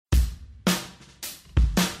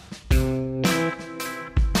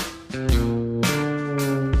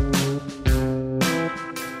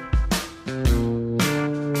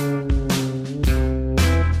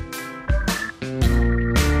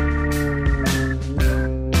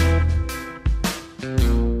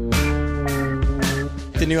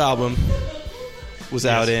the new album was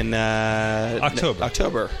out in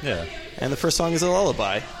October. Yeah. And the first song is a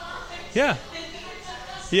lullaby. Yeah.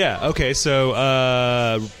 Yeah, okay,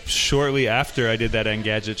 so shortly after I did that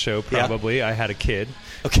Engadget show, probably, I had a kid.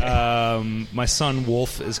 Okay. My son,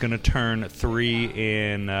 Wolf, is going to turn 3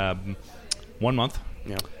 in 1 month.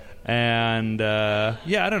 Yeah. And,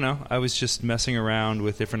 I don't know. I was just messing around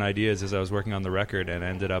with different ideas as I was working on the record and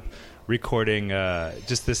ended up recording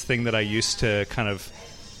just this thing that I used to kind of...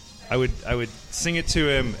 I would sing it to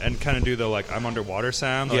him and kind of do the, like, I'm underwater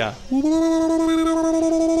sound. Like, when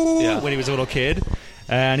he was a little kid.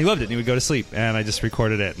 And he loved it, and he would go to sleep. And I just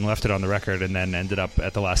recorded it and left it on the record and then ended up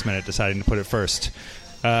at the last minute deciding to put it first.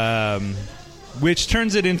 Which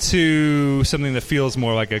turns it into something that feels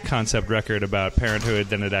more like a concept record about parenthood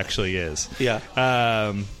than it actually is. Yeah.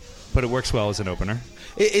 But it works well as an opener.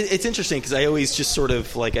 It's interesting because I always just sort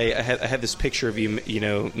of, like, I had this picture of you,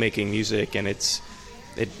 making music, and it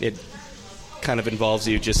kind of involves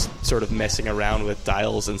you just sort of messing around with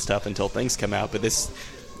dials and stuff until things come out. But this...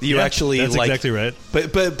 that's exactly right.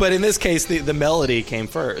 But in this case, the melody came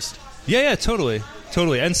first. Yeah, totally.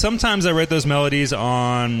 And sometimes I write those melodies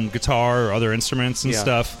on guitar or other instruments and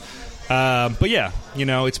stuff. But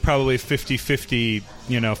it's probably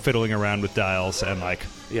 50-50, fiddling around with dials and, like,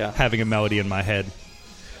 having a melody in my head.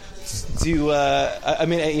 This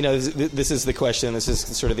is the question. This is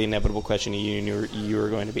sort of the inevitable question you are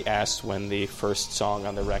going to be asked when the first song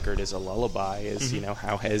on the record is a lullaby. Is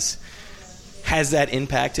how has that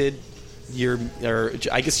impacted or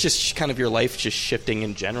I guess just kind of your life, just shifting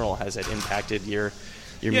in general? Has it impacted your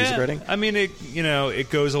music writing? I mean, it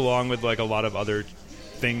goes along with, like, a lot of other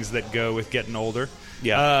things that go with getting older.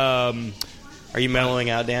 Yeah. Are you mellowing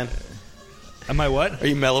out, Dan? Am I what? Are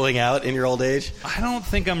you mellowing out in your old age? I don't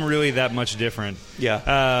think I'm really that much different.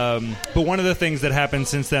 Yeah. But one of the things that happened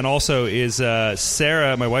since then also is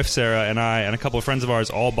Sarah, my wife Sarah, and I, and a couple of friends of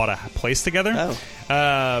ours all bought a place together. Oh.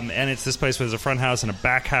 And it's this place where there's a front house and a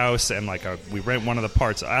back house, and, like, we rent one of the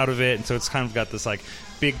parts out of it, and so it's kind of got this, like,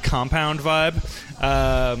 big compound vibe.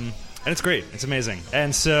 And it's great. It's amazing.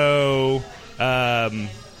 And so...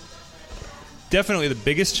 definitely the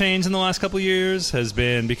biggest change in the last couple of years has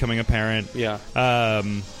been becoming a parent. Yeah.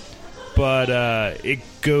 But it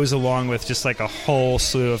goes along with just, like, a whole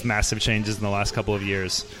slew of massive changes in the last couple of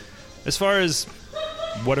years. As far as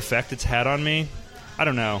what effect it's had on me, I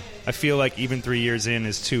don't know. I feel like even 3 years in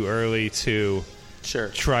is too early to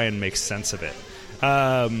try and make sense of it.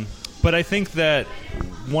 But I think that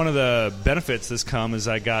one of the benefits that's come is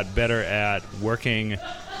I got better at working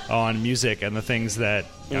on music and the things that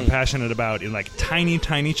I'm passionate about in, like, tiny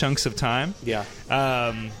chunks of time. Yeah.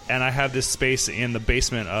 And I have this space in the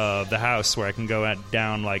basement of the house where I can go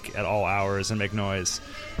down, like, at all hours and make noise.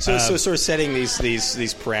 So sort of setting these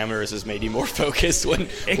parameters has made you more focused when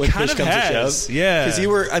push comes to shove. Yeah. Because you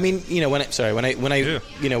were, when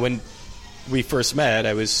we first met,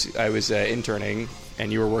 I was interning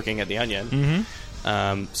and you were working at the Onion.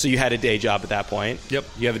 Mm-hmm. So you had a day job at that point. Yep.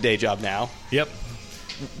 You have a day job now. Yep.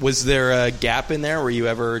 Was there a gap in there? Were you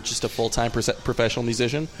ever just a full-time professional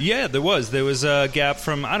musician? Yeah, there was. There was a gap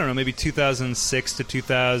from, I don't know, maybe 2006 to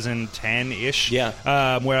 2010-ish.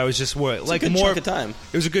 Yeah. Where I was just like, a good chunk of time.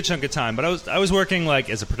 It was a good chunk of time, but I was working,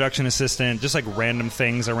 like, as a production assistant, just, like, random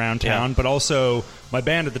things around town. Yeah. But also my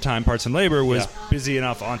band at the time, Parts and Labor, was busy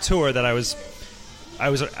enough on tour that I was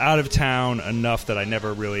out of town enough that I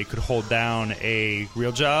never really could hold down a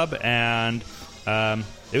real job, and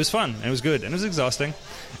it was fun, and it was good, and it was exhausting.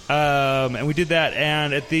 And we did that,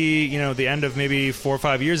 and at the end of maybe 4 or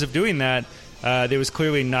 5 years of doing that, there was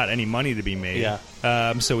clearly not any money to be made.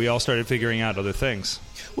 Yeah. So we all started figuring out other things.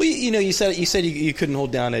 Well, you said you couldn't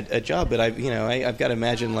hold down a job, but I've got to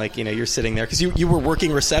imagine, like, you're sitting there because you were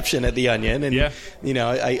working reception at the Onion, and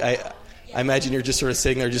I imagine you're just sort of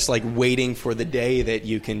sitting there, just, like, waiting for the day that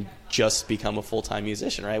you can just become a full-time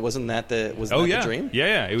musician, right? Wasn't that the dream?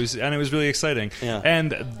 Yeah. It was really exciting. Yeah.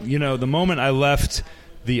 And the moment I left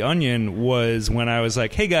the Onion was when I was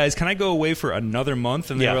like, "Hey guys, can I go away for another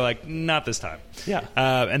month?" And they were like, "Not this time." Yeah.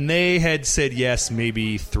 And they had said yes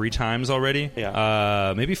maybe 3 times already.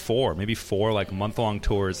 Yeah. Maybe four, like, month-long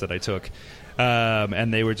tours that I took.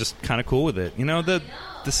 And they were just kind of cool with it.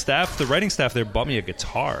 The staff, the writing staff there, bought me a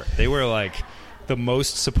guitar. They were, like, the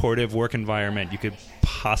most supportive work environment you could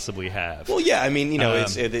possibly have. Well, yeah, I mean,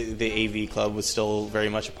 it's the AV Club was still very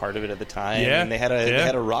much a part of it at the time, and they had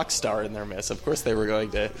a rock star in their midst. Of course, they were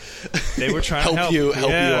going to. They were trying help to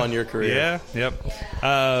help you on your career. Yeah, yep.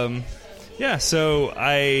 So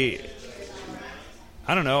I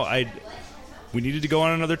don't know. We needed to go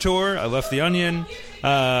on another tour. I left the Onion,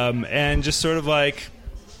 and just sort of, like,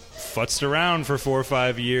 futzed around for 4 or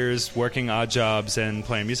 5 years, working odd jobs and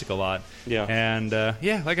playing music a lot. Yeah. And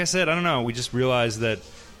like I said, I don't know. We just realized that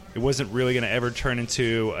it wasn't really going to ever turn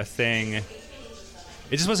into a thing.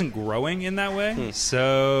 It just wasn't growing in that way.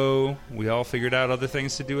 So we all figured out other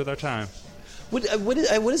things to do with our time. What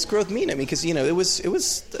does growth mean? I mean, because it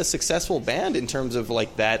was a successful band in terms of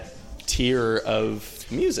like that tier of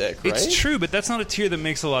music, right? It's true, but that's not a tier that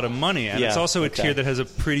makes a lot of money, and it's also a tier that has a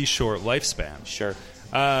pretty short lifespan. Sure.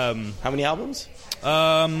 How many albums?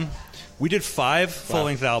 We did 5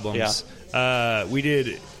 full-length albums. Yeah. We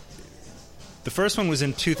did... The first one was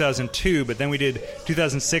in 2002, but then we did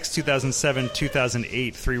 2006, 2007,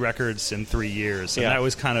 2008, 3 records in 3 years. And that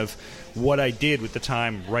was kind of what I did with the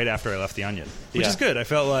time right after I left The Onion, which is good. I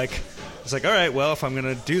felt like, it's like, all right, well, if I'm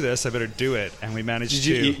going to do this, I better do it. And we managed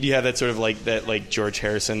to... You have that sort of like that like George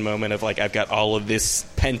Harrison moment of like, I've got all of this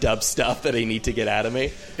pent-up stuff that I need to get out of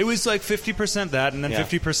me? It was like 50% that, and then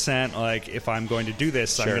 50% like, if I'm going to do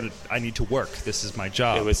this, I need to work. This is my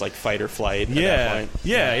job. It was like fight or flight at that point.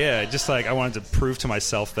 Yeah. Just like I wanted to prove to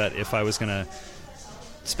myself that if I was going to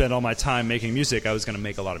spend all my time making music, I was going to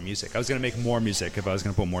make a lot of music. I was going to make more music if I was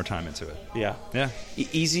going to put more time into it. Yeah.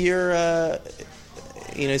 Easier...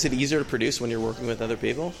 is it easier to produce when you're working with other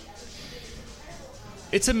people?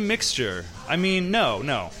 It's a mixture. I mean,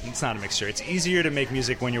 no, it's not a mixture. It's easier to make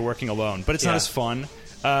music when you're working alone, but it's not as fun.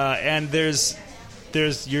 And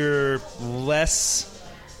you're less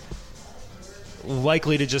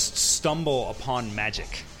likely to just stumble upon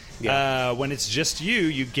magic. Yeah. When it's just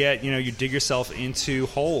you get, you dig yourself into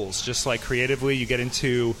holes. Just like creatively, you get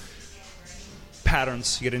into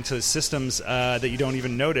patterns, you get into systems that you don't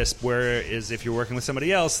even notice, whereas if you're working with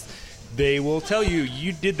somebody else, they will tell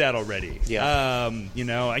you did that already. Yeah. And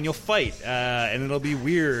you'll fight, and it'll be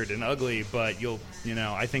weird and ugly, but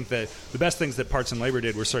I think that the best things that Parts and Labor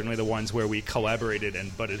did were certainly the ones where we collaborated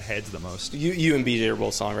and butted heads the most. You and BJ are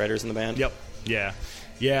both songwriters in the band? Yep.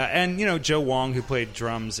 Yeah, and Joe Wong, who played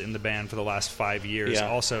drums in the band for the last 5 years,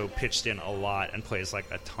 also pitched in a lot and plays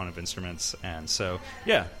like a ton of instruments, and so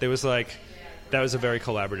that was a very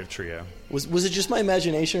collaborative trio. Was it just my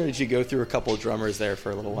imagination, or did you go through a couple of drummers there for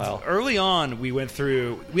a little while? Early on, we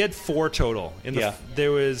had 4 total.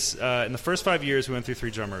 There was in the first 5 years, we went through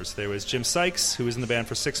 3 drummers. There was Jim Sykes, who was in the band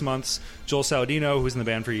for 6 months, Joel Saladino, who was in the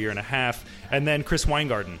band for a year and a half, and then Chris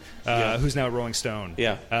Weingarten, who's now at Rolling Stone.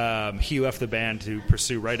 Yeah. He left the band to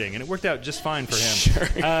pursue writing, and it worked out just fine for him.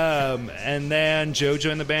 Sure. And then Joe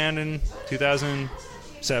joined the band in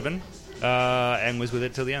 2007 and was with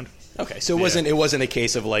it till the end. Okay, so it wasn't a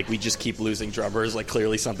case of like we just keep losing drummers. Like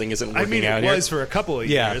clearly something isn't working out. It was for a couple of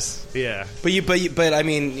years. Yeah. But I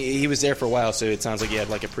mean, he was there for a while, so it sounds like he had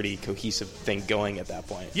like a pretty cohesive thing going at that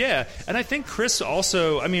point. Yeah, and I think Chris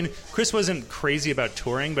also. I mean, Chris wasn't crazy about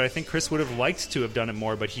touring, but I think Chris would have liked to have done it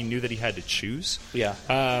more. But he knew that he had to choose.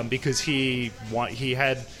 Yeah. Because he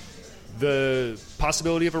had the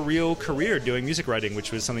possibility of a real career doing music writing,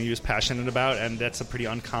 which was something he was passionate about, and that's a pretty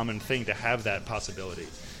uncommon thing to have that possibility.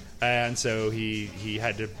 And so he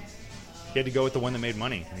had to go with the one that made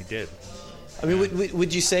money, and he did. I mean,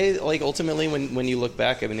 would you say, like, ultimately, when you look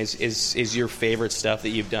back, I mean, is your favorite stuff that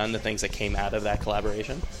you've done the things that came out of that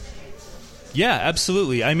collaboration? Yeah,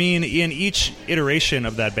 absolutely. I mean, in each iteration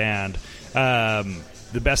of that band,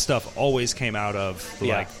 the best stuff always came out of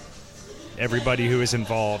like everybody who was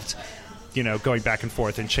involved, going back and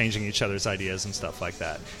forth and changing each other's ideas and stuff like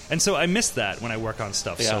that. And so I miss that when I work on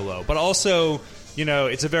stuff solo. But also,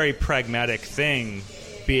 it's a very pragmatic thing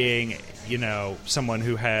being, someone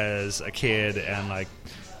who has a kid and, like,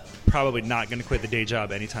 probably not going to quit the day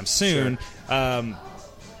job anytime soon. Sure.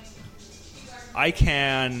 I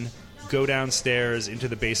can go downstairs into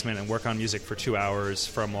the basement and work on music for 2 hours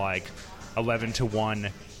from, like, 11 to 1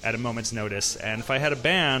 at a moment's notice. And if I had a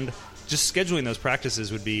band, just scheduling those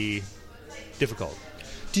practices would be difficult.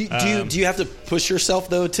 Do you have to push yourself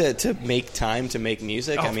though to make time to make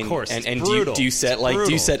music? Oh, I mean, of course. And do you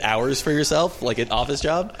set hours for yourself like an office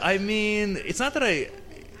job? I mean, it's not that I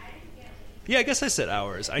guess I set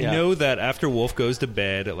hours. I know that after Wolf goes to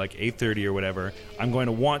bed at like 8:30 or whatever, I'm going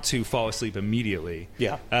to want to fall asleep immediately.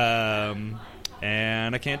 Yeah.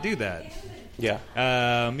 And I can't do that. Yeah.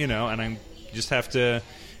 And I just have to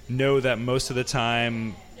know that most of the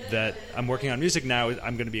time that I'm working on music now,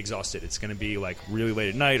 I'm going to be exhausted. It's going to be like really late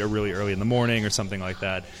at night or really early in the morning or something like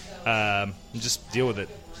that. Just deal with it.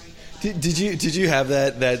 Did you have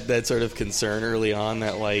that sort of concern early on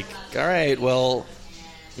that, like, all right, well,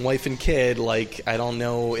 wife and kid, like, I don't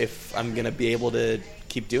know if I'm going to be able to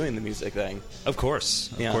keep doing the music thing? Of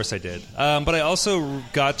course I did. But I also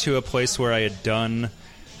got to a place where I had done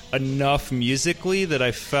enough musically that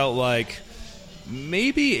I felt like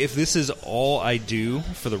maybe if this is all I do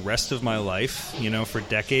for the rest of my life, for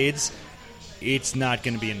decades, it's not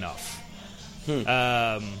going to be enough.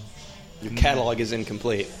 Your catalog is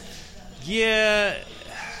incomplete. Yeah,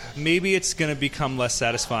 maybe it's going to become less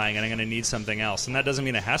satisfying, and I'm going to need something else. And that doesn't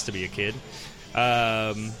mean it has to be a kid.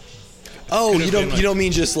 You don't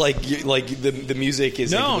mean just like the music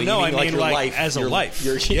is incomplete. No, I mean your like life as a life.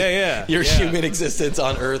 Your human existence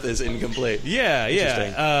on Earth is incomplete. Yeah.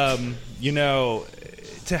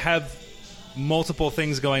 To have multiple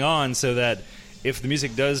things going on, so that if the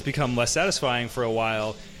music does become less satisfying for a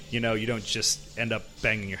while, you don't just end up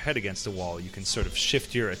banging your head against a wall. You can sort of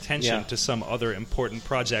shift your attention to some other important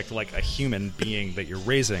project, like a human being that you're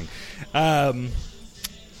raising. I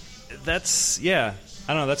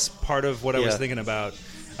don't know. That's part of what I was thinking about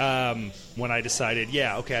when I decided,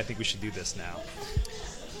 I think we should do this now.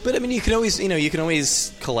 But I mean, you can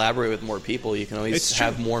always collaborate with more people. You can always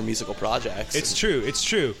have more musical projects. It's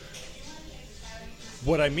true.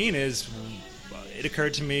 What I mean is, it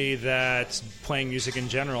occurred to me that playing music in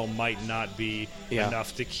general might not be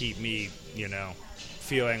enough to keep me,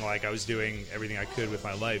 feeling like I was doing everything I could with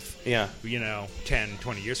my life. 10,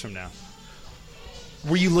 20 years from now.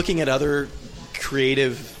 Were you looking at other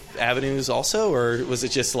creative avenues also, or was it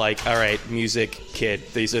just like, all right, music, kid,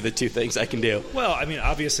 these are the two things I can do? Well, I mean,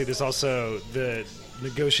 obviously there's also the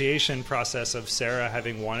negotiation process of Sarah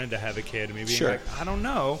having wanted to have a kid and me being like, I don't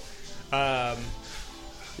know.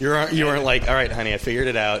 You weren't like, all right, honey, I figured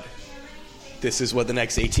it out. This is what the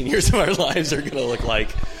next 18 years of our lives are going to look like.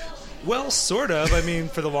 Well, sort of. I mean,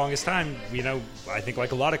 for the longest time, I think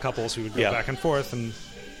like a lot of couples, we would go back and forth, and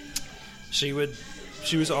she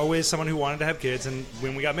was always someone who wanted to have kids, and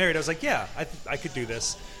when we got married, I was like, I could do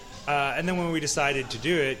this. And then when we decided to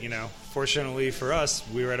do it, fortunately for us,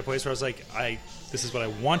 we were at a place where I was like, this is what I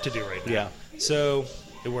want to do right now. Yeah. So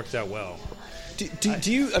it worked out well.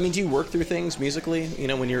 Do you work through things musically?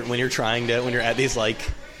 When you're at these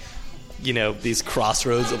these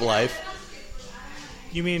crossroads of life.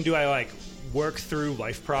 You mean, do I work through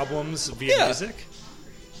life problems via music?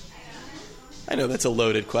 I know that's a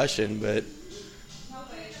loaded question, but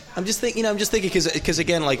I'm just thinking because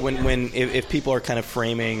again, like if people are kind of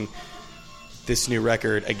framing this new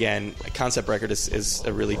record, again, a concept record is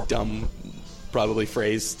a really dumb probably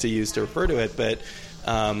phrase to use to refer to it, but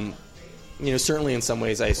certainly in some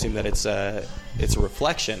ways I assume that it's a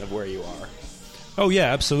reflection of where you are. Oh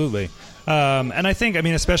yeah, absolutely. And I think,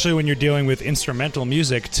 especially when you're dealing with instrumental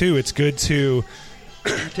music too, it's good to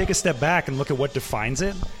take a step back and look at what defines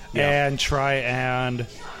it and try and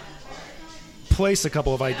place a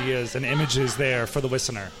couple of ideas and images there for the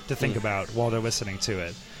listener to think about while they're listening to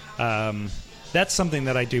it. That's something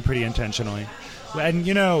that I do pretty intentionally. And,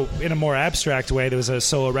 in a more abstract way, there was a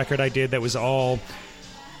solo record I did that was all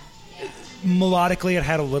melodically, it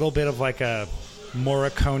had a little bit of like a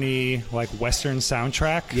Morricone, like Western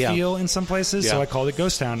soundtrack feel in some places. So I called it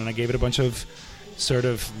Ghost Town, and I gave it a bunch of sort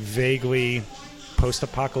of vaguely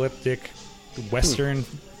post-apocalyptic Western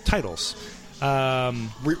titles.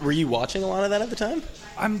 Were you watching a lot of that at the time?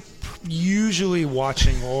 I'm usually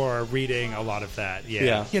watching or reading a lot of that.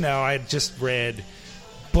 Yeah. I just read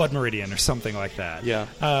Blood Meridian or something like that. Yeah.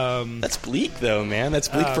 That's bleak, though, man. That's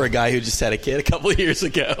bleak for a guy who just had a kid a couple of years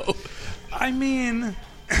ago. I mean,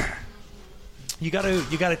 you got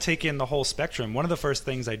to take in the whole spectrum. One of the first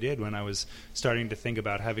things I did when I was starting to think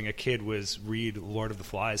about having a kid was read Lord of the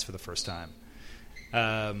Flies for the first time.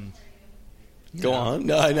 Go on.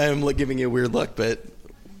 No, I'm giving you a weird look, but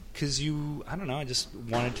because I don't know, I just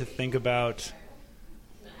wanted to think about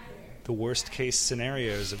the worst case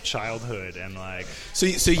scenarios of childhood and like. So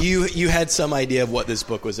you had some idea of what this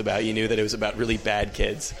book was about. You knew that it was about really bad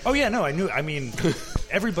kids. Oh yeah, no, I knew. I mean,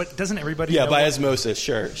 everybody doesn't everybody? Yeah, know by osmosis,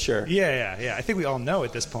 sure. Yeah. I think we all know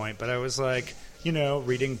at this point. But I was like,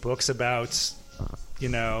 reading books about.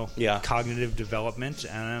 Cognitive development,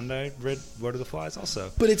 and I read Lord of the Flies also.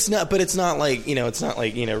 But it's not like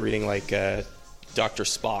reading like Dr.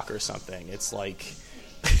 Spock or something. It's like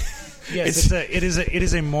yes, it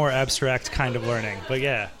is a more abstract kind of learning. But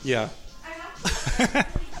yeah.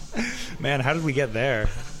 Man, how did we get there?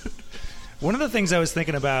 One of the things I was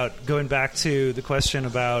thinking about, going back to the question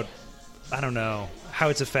about, I don't know, how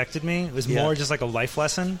it's affected me, it was more just like a life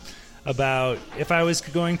lesson. About if I was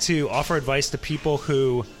going to offer advice to people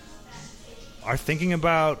who are thinking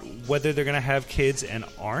about whether they're going to have kids and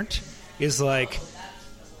aren't, is like,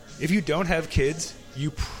 if you don't have kids, you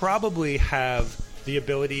probably have the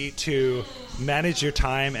ability to manage your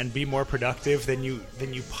time and be more productive than you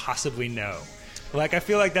possibly know. Like, I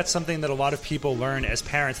feel like that's something that a lot of people learn as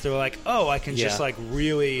parents. They're like, oh, I can just like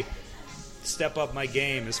really step up my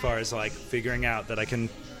game as far as like figuring out that I can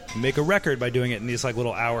make a record by doing it in these like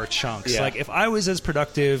little hour chunks. Yeah. Like if I was as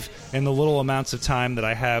productive in the little amounts of time that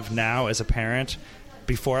I have now as a parent,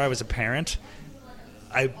 before I was a parent,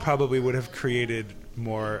 I probably would have created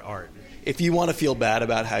more art. If you want to feel bad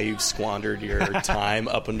about how you've squandered your time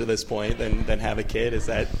up until this point, then have a kid. Is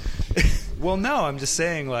that? Well, no, I'm just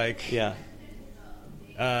saying like, Yeah.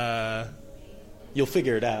 You'll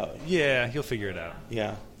figure it out. yeah, you'll figure it out.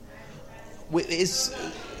 Yeah.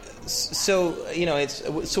 So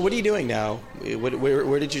so what are you doing now?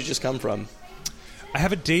 Where did you just come from? I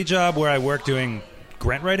have a day job where I work doing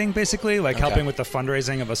grant writing, basically, like Okay. helping with the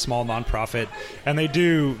fundraising of a small nonprofit. And they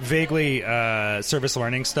do vaguely service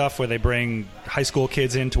learning stuff where they bring high school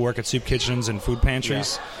kids in to work at soup kitchens and food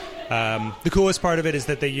pantries. The coolest part of it is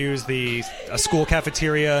that they use a school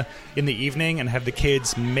cafeteria in the evening and have the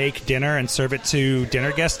kids make dinner and serve it to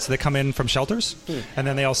dinner guests that come in from shelters. And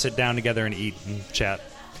then they all sit down together and eat and chat.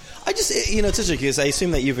 I just, it's interesting because I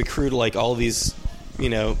assume that you've accrued like all these,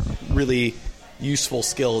 really useful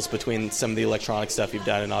skills between some of the electronic stuff you've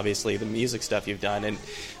done and obviously the music stuff you've done.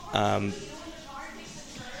 And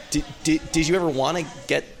did you ever want to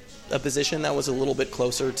get a position that was a little bit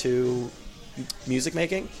closer to music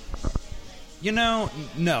making? No,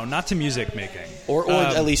 not to music making. Or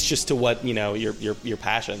at least just to what, your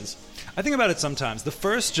passions. I think about it sometimes. The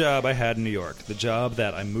first job I had in New York, the job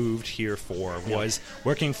that I moved here for, was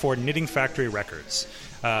working for Knitting Factory Records.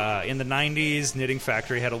 In the 90s, Knitting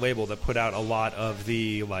Factory had a label that put out a lot of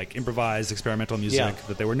the like improvised experimental music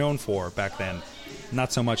that they were known for back then.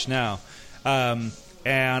 Not so much now. And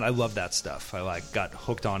I loved that stuff. I got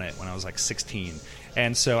hooked on it when I was 16.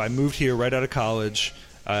 And so I moved here right out of college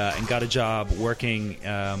and got a job working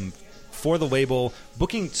for the label,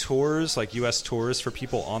 booking tours, like U.S. tours for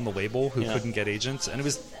people on the label who couldn't get agents. And it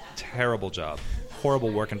was a terrible job.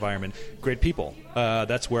 Horrible work environment. Great people.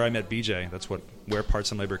 That's where I met BJ. That's where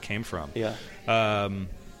Parts and Labor came from. Yeah.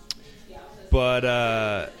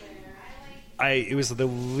 But it was the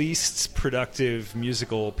least productive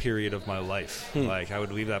musical period of my life. Like, I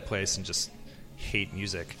would leave that place and just hate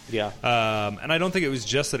music. Yeah. And I don't think it was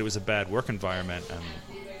just that it was a bad work environment.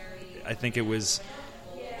 I think it was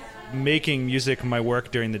making music my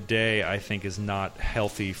work during the day, I think, is not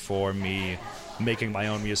healthy for me making my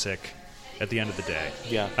own music at the end of the day.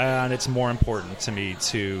 Yeah. And it's more important to me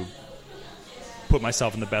to put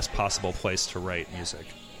myself in the best possible place to write music.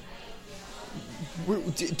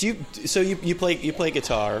 So you play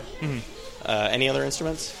guitar? Any other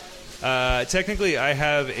instruments? Technically, I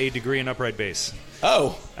have a degree in upright bass.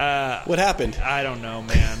 Oh, what happened? I don't know,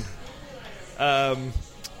 man.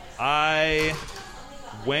 I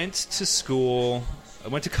went to school. I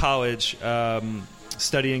went to college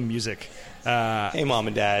studying music. Hey, Mom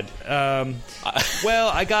and Dad.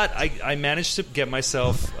 Well, I managed to get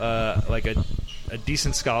myself like a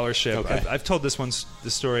decent scholarship. Okay. I've told this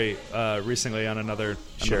story recently on another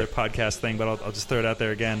podcast thing, but I'll just throw it out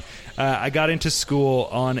there again. I got into school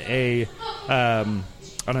on a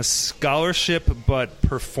scholarship, but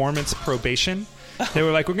performance probation. They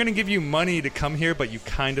were like, "We're going to give you money to come here, but you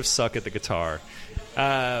kind of suck at the guitar."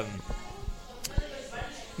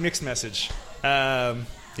 Mixed message.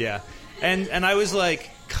 Yeah. And I was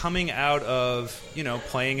like coming out of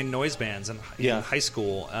playing in noise bands in high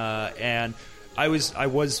school, and I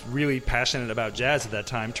was really passionate about jazz at that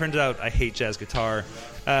time. Turned out I hate jazz guitar,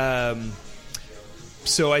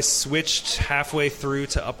 so I switched halfway through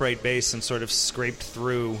to upright bass and sort of scraped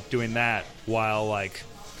through doing that while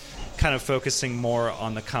kind of focusing more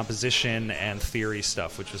on the composition and theory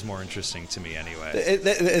stuff, which was more interesting to me anyway.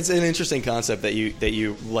 It's an interesting concept that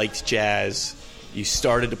you liked jazz. You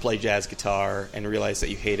started to play jazz guitar and realized that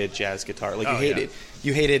you hated jazz guitar.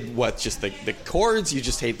 You hated what? Just the chords? You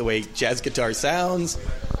just hate the way jazz guitar sounds?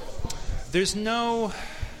 There's no...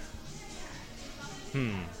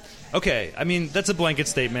 Okay, I mean, that's a blanket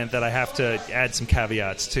statement that I have to add some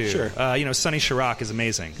caveats to. Sure. Sonny Chirac is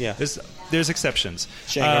amazing. Yeah. There's exceptions.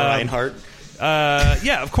 Django Reinhardt?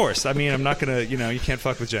 Yeah, of course. I mean, I'm not going to... you can't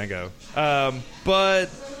fuck with Django. But...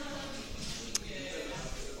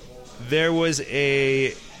 There was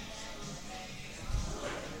a...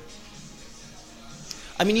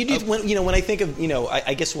 I mean, you do when I think of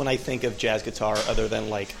I guess when I think of jazz guitar, other than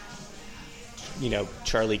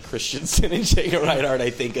Charlie Christensen and Django Reinhardt, I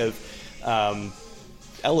think of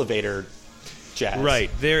elevator jazz. Right.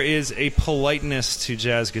 There is a politeness to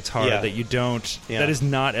jazz guitar that you don't. That is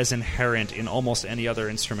not as inherent in almost any other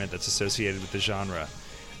instrument that's associated with the genre.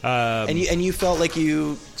 And you felt like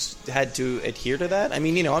you had to adhere to that? I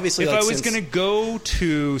mean, obviously... If I was going to go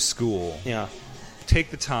to school take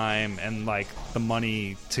the time and like the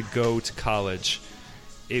money to go to college,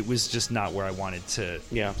 it was just not where I wanted to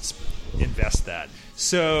invest that.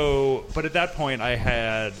 So, but at that point, I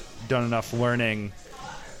had done enough learning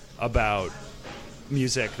about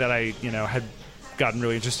music that I, had gotten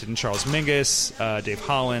really interested in Charles Mingus, Dave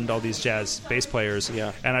Holland, all these jazz bass players,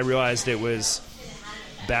 and I realized it was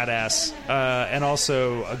badass and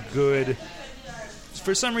also a good,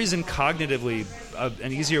 for some reason, cognitively,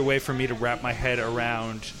 an easier way for me to wrap my head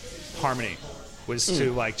around harmony was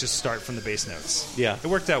to like just start from the bass notes. Yeah, it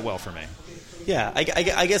worked out well for me. Yeah, I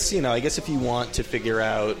guess I guess if you want to figure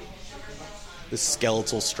out the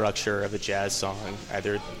skeletal structure of a jazz song,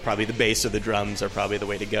 either probably the bass or the drums are probably the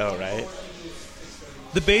way to go, right?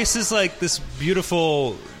 The bass is like this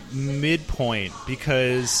beautiful midpoint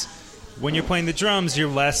because when you're playing the drums, you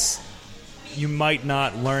might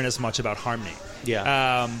not learn as much about harmony.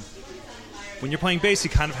 Yeah. When you're playing bass,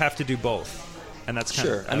 you kind of have to do both. And that's kind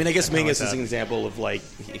of... I mean, I guess Mingus is an example of, like,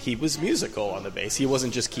 he was musical on the bass. He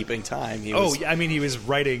wasn't just keeping time. He was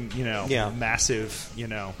writing, massive,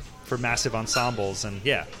 for massive ensembles. And,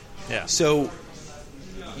 yeah. So,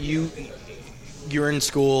 you're in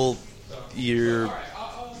school, you're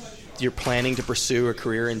planning to pursue a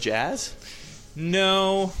career in jazz?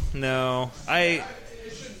 No. I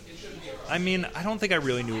mean, I don't think I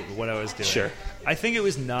really knew what I was doing. Sure. I think it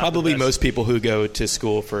was not probably most people who go to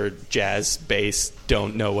school for jazz bass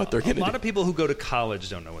don't know what they're going to do. A lot of people who go to college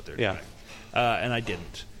don't know what they're doing, and I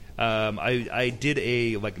didn't. I did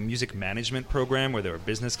a music management program where there were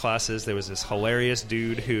business classes. There was this hilarious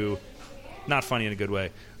dude who, not funny in a good way,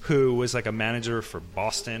 who was like a manager for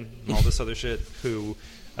Boston and all this other shit. Who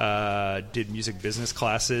did music business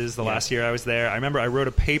classes the last year I was there. I remember I wrote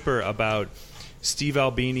a paper about Steve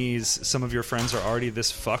Albini's "Some of Your Friends Are Already This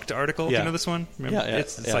Fucked" article. Do you know this one? Remember? Yeah.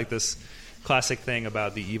 It's like this classic thing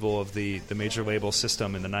about the evil of the major label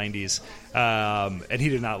system in the 90s. And he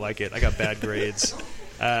did not like it. I got bad grades.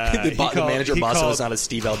 The manager Boston was not a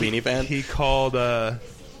Steve Albini fan? He called the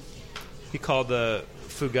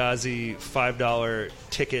Fugazi $5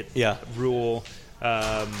 ticket rule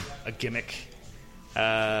a gimmick.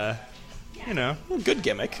 Good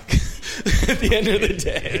gimmick at the end of the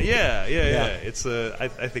day. Yeah. It's I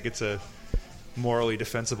think it's a morally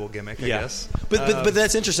defensible gimmick, I guess. But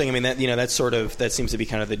that's interesting. I mean, that seems to be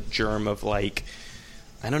kind of the germ of like,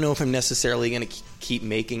 I don't know if I'm necessarily going to keep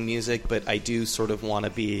making music, but I do sort of want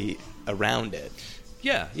to be around it.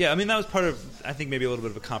 Yeah. I mean, that was part of, I think, maybe a little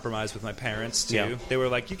bit of a compromise with my parents, too. Yeah. They were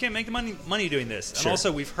like, you can't make money doing this. And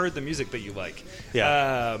also, we've heard the music that you like,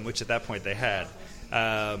 which at that point they had.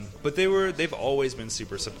 But they've always been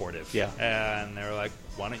super supportive. Yeah. And they were like,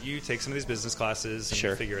 why don't you take some of these business classes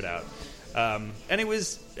and figure it out? And it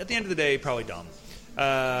was, at the end of the day, probably dumb.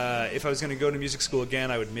 If I was going to go to music school again,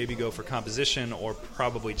 I would maybe go for composition or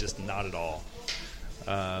probably just not at all.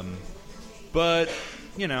 But,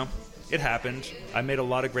 it happened. I made a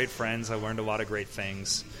lot of great friends. I learned a lot of great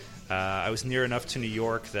things. I was near enough to New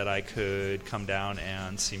York that I could come down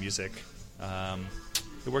and see music.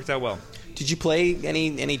 It worked out well. Did you play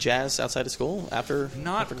any jazz outside of school after college?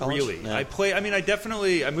 Not really. No. I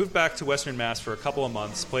moved back to Western Mass for a couple of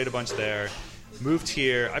months, played a bunch there, moved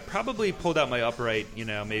here. I probably pulled out my upright,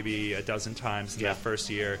 maybe a dozen times in that first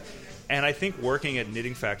year. And I think working at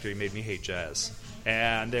Knitting Factory made me hate jazz.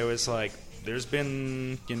 And there was there's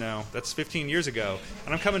been, that's 15 years ago.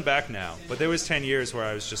 And I'm coming back now. But there was 10 years where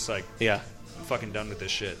I was just like, I'm fucking done with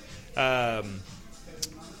this shit.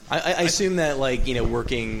 I assume that,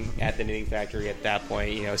 working at the Knitting Factory at that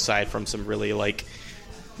point, aside from some really,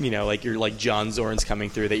 you're like John Zorn's coming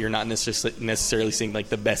through, that you're not necessarily seeing,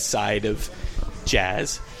 the best side of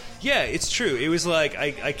jazz. Yeah, it's true. It was like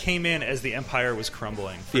I came in as the empire was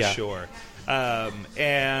crumbling, for sure.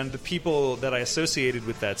 And the people that I associated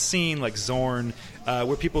with that scene, like Zorn,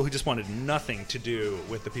 were people who just wanted nothing to do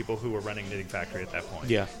with the people who were running Knitting Factory at that point.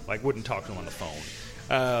 Yeah. Wouldn't talk to them on the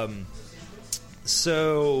phone.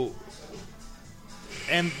 So,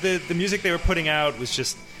 and the music they were putting out was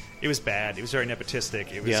just, it was bad. It was very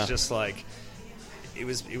nepotistic. It was just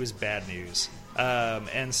it was bad news.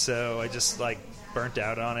 And so I just burnt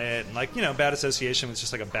out on it. And bad association with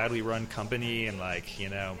just a badly run company and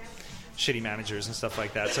shitty managers and stuff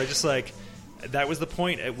like that. So I just that was the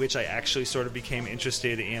point at which I actually sort of became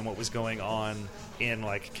interested in what was going on in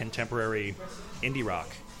contemporary indie rock.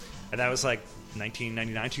 And that was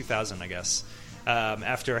 1999, 2000, I guess.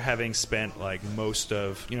 After having spent most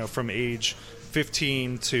of, from age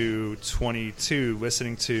 15 to 22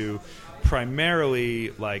 listening to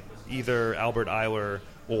primarily either Albert Ayler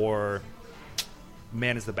or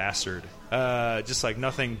Man is the Bastard, Just like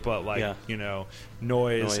nothing but like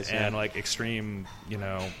noise and like extreme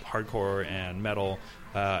hardcore and metal,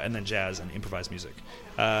 and then jazz and improvised music.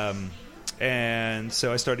 And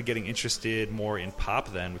so I started getting interested more in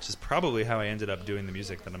pop then, which is probably how I ended up doing the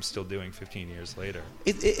music that I'm still doing 15 years later.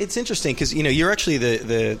 It's interesting because you're actually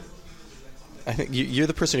the I think you're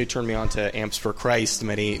the person who turned me on to Amps for Christ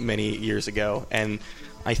many years ago, and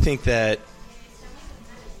I think that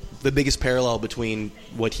the biggest parallel between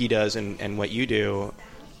what he does and what you do,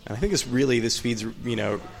 and I think this feeds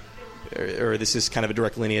or this is kind of a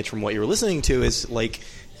direct lineage from what you were listening to, is like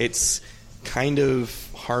it's kind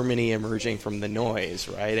of harmony emerging from the noise,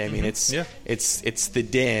 right? I mean, it's the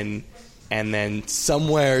din, and then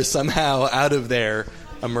somehow out of there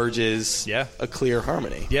emerges a clear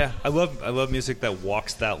harmony. Yeah, I love music that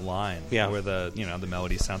walks that line. Yeah. Where the the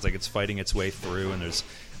melody sounds like it's fighting its way through, and there's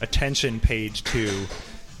attention paid to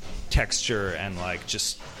texture and like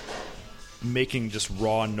just making just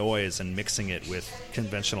raw noise and mixing it with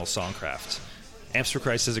conventional songcraft. Amps for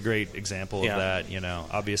Christ is a great example of that.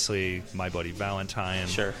 Obviously My Bloody Valentine.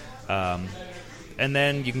 Sure. And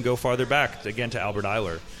then you can go farther back again to Albert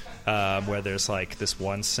Ayler, where there's like this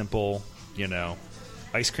one simple,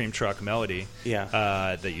 ice cream truck melody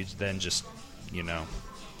that you then just,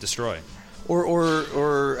 destroy.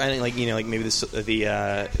 Or I think like maybe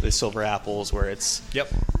the Silver Apples, where it's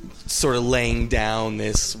sort of laying down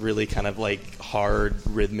this really kind of like hard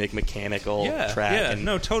rhythmic mechanical track. Yeah,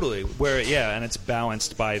 no, totally. Where and it's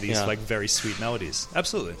balanced by these like very sweet melodies.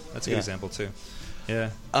 Absolutely, that's a good example too.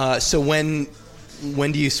 Yeah. So when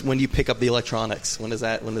do you pick up the electronics? When does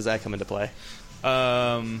that come into play?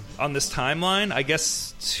 On this timeline, I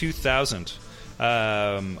guess 2000.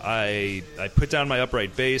 I put down my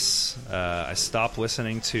upright bass. I stopped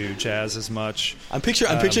listening to jazz as much. I'm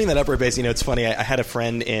picturing that upright bass. It's funny. I had a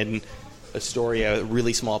friend in Astoria, a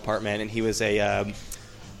really small apartment, and he was a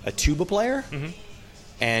tuba player,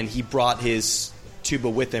 and he brought his tuba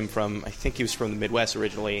with him from, I think he was from the Midwest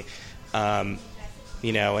originally, and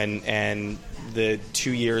the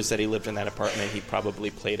 2 years that he lived in that apartment, he probably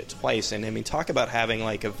played it twice. And I mean, talk about having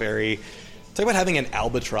like having an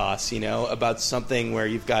albatross, about something where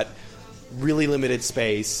you've got really limited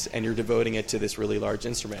space and you're devoting it to this really large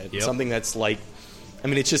instrument. Yep. Something that's like, I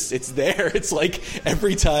mean, it's there. It's like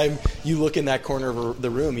every time you look in that corner of the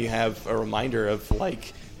room, you have a reminder of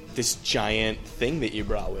like this giant thing that you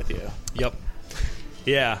brought with you. Yep.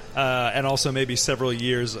 Yeah, and also maybe several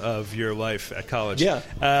years of your life at college. Yeah.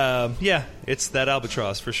 It's that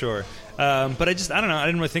albatross for sure. But I don't know. I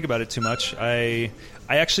didn't really think about it too much. I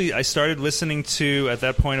started listening to, at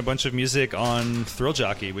that point, a bunch of music on Thrill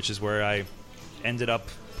Jockey, which is where I ended up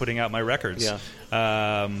putting out my records. Yeah.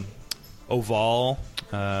 Oval,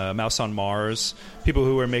 Mouse on Mars, people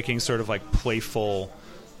who were making sort of like playful,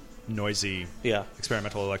 noisy,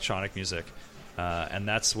 experimental electronic music. And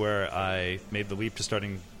that's where I made the leap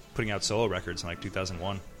to putting out solo records in like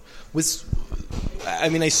 2001. I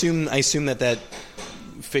assume that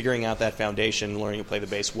figuring out that foundation, learning to play the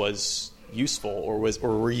bass was useful, or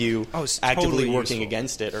were you actively totally working useful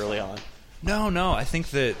against it early on? No. I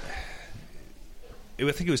think it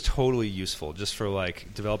was totally useful just for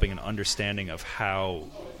like developing an understanding of how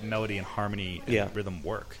melody and harmony and rhythm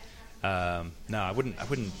work. No, I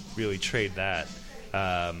wouldn't really trade that.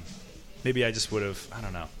 Maybe I just would have. I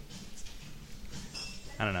don't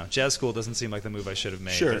know. Jazz school doesn't seem like the move I should have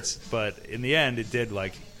made. Sure. But in the end, it did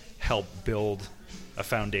like help build a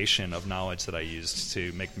foundation of knowledge that I used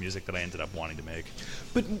to make the music that I ended up wanting to make.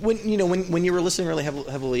 But when you were listening really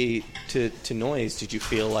heavily to noise, did you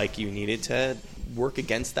feel like you needed to work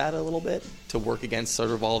against that a little bit, to work against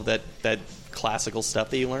sort of all of that classical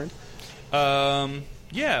stuff that you learned?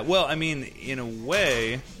 Yeah. Well, I mean, in a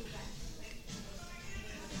way,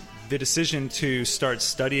 the decision to start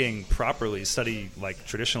study like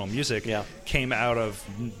traditional music came out of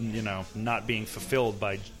not being fulfilled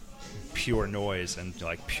by pure noise and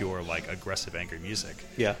like pure like aggressive angry music.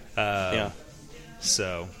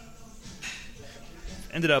 So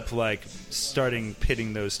ended up like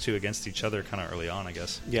pitting those two against each other kind of early on, I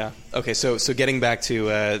guess. Yeah. Okay. So getting back to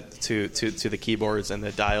the keyboards and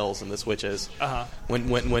the dials and the switches.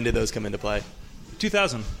 When did those come into play?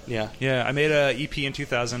 2000. Yeah. I made a EP in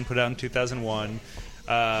 2000, put it out in 2001.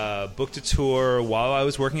 Booked a tour while I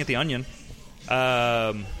was working at the Onion.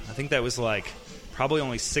 I think that was like probably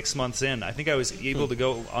only 6 months in. I think I was able to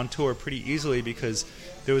go on tour pretty easily because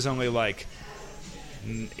there was only like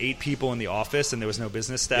 8 people in the office and there was no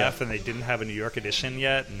business staff and they didn't have a New York edition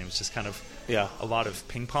yet, and it was just kind of a lot of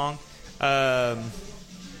ping pong.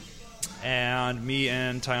 And me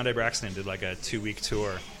and Tyondre Braxton did like a 2-week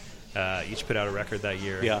tour. each put out a record that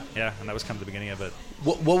year. Yeah. And that was kind of the beginning of it.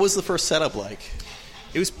 What was the first setup like?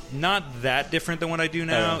 It was not that different than what I do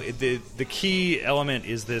now. The key element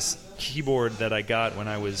is this keyboard that I got when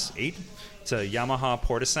I was 8. It's a Yamaha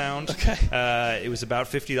Portasound. Okay. It was about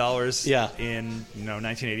 $50 Yeah. in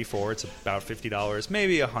 1984. It's about $50,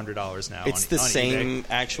 maybe $100 now. It's the on same eBay.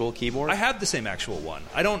 actual keyboard? I have the same actual one.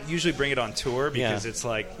 I don't usually bring it on tour because Yeah. it's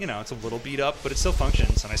like, it's a little beat up, but it still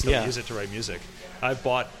functions, and I still Yeah. use it to write music. I've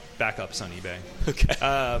bought backups on eBay.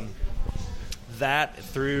 Okay. That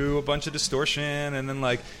through a bunch of distortion and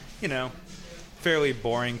then fairly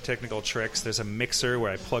boring technical tricks. There's a mixer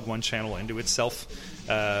where I plug one channel into itself,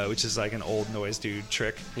 which is like an old Noise Dude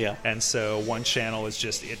trick. Yeah. And so one channel is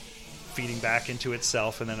just it feeding back into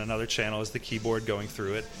itself, and then another channel is the keyboard going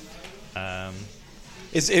through it.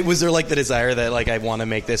 Was there like the desire that like I want to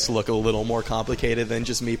make this look a little more complicated than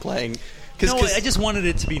just me playing? No, I just wanted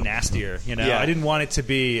it to be nastier. Yeah. I didn't want it to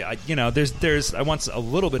be. I want a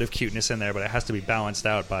little bit of cuteness in there, but it has to be balanced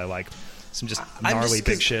out by like some just gnarly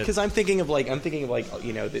big shit. Because I'm thinking of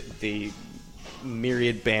the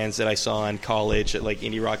myriad bands that I saw in college, like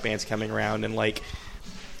indie rock bands coming around, and like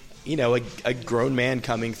a grown man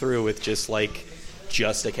coming through with just a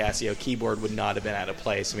Casio keyboard would not have been out of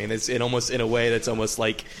place. I mean, it's in a way that's almost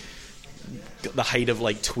like the height of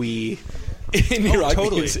like twee indie rock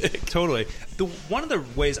music. Totally. One of the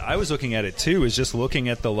ways I was looking at it too is just looking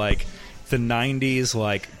at the 90s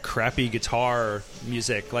like crappy guitar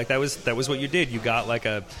music. Like that was what you did. You got like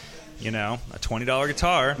a $20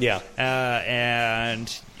 guitar. Yeah.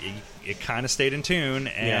 And it kind of stayed in tune,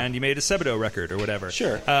 and you made a Sebado record or whatever.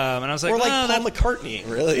 Sure. And I was like, or like Paul McCartney,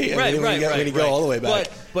 really. Right. When you go all the way back.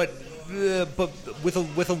 But with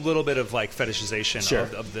a little bit of like fetishization Sure.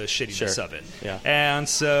 of the shittiness Sure. of it. Yeah. And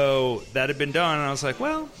so that had been done, and I was like,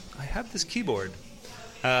 well, I have this keyboard.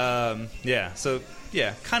 So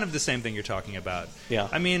kind of the same thing you're talking about. Yeah.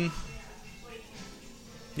 I mean,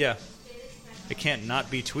 yeah, it can't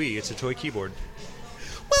not be twee. It's a toy keyboard.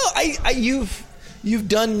 Well, you've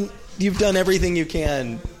done everything you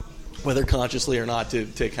can, whether consciously or not,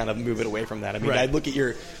 to kind of move it away from that. I mean,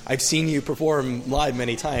 Right. I've seen you perform live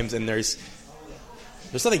many times, and there's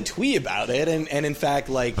nothing twee about it, and in fact,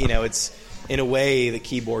 it's in a way the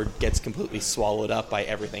keyboard gets completely swallowed up by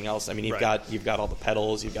everything else. I mean, you've got all the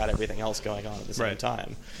pedals, you've got everything else going on at the same Right.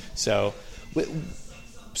 time. So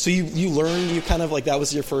you learned, you kind of that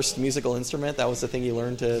was your first musical instrument. That was the thing you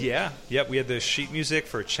learned to. Yeah. Yep. We had the sheet music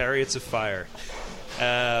for Chariots of Fire.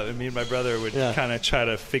 And me and my brother would kind of try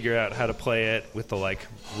to figure out how to play it with the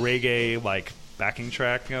reggae backing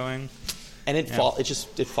track going. And it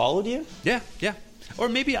followed you? Yeah. Or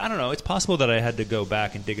maybe, I don't know, it's possible that I had to go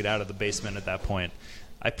back and dig it out of the basement at that point.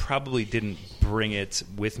 I probably didn't bring it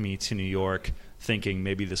with me to New York thinking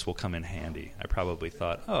maybe this will come in handy. I probably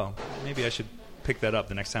thought, maybe I should pick that up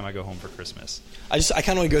the next time I go home for Christmas. I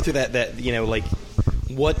kind of want to go through that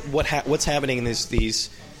what's happening in these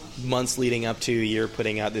months leading up to you're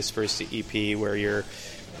putting out this first EP where you're,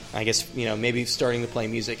 I guess, maybe starting to play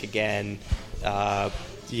music again.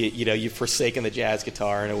 You've forsaken the jazz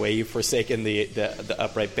guitar in a way. You've forsaken the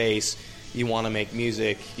upright bass. You want to make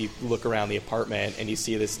music. You look around the apartment and you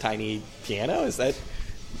see this tiny piano. Is that?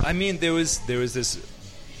 I mean, there was this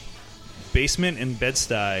basement in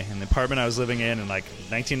Bed-Stuy in the apartment I was living in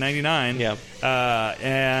 1999. Yeah.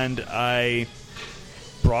 And I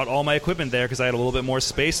brought all my equipment there because I had a little bit more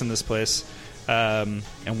space in this place. And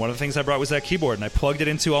one of the things I brought was that keyboard, and I plugged it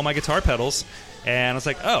into all my guitar pedals, and I was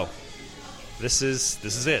like, oh, this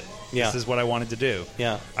is it. Yeah. This is what I wanted to do.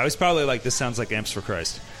 Yeah. I was probably like, this sounds like Amps for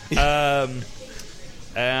Christ. And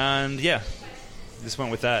yeah, just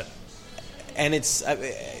went with that. And it's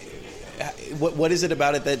what is it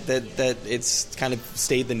about it that it's kind of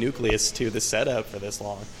stayed the nucleus to the setup for this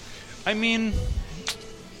long? I mean,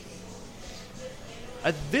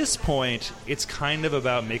 at this point, it's kind of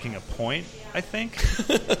about making a point, I think.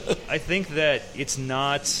 I think that it's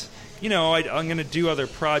not, I'm going to do other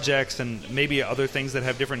projects and maybe other things that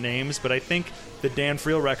have different names, but I think the Dan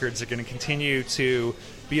Friel records are going to continue to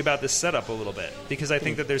be about this setup a little bit, because I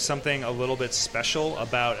think that there's something a little bit special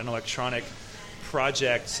about an electronic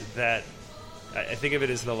project that I think of it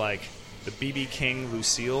as the B.B. King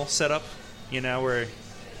Lucille setup, where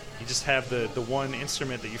you just have the one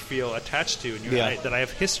instrument that you feel attached to and that I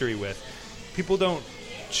have history with. People don't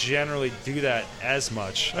generally do that as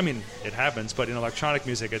much. I mean, it happens, but in electronic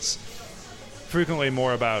music, it's frequently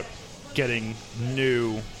more about getting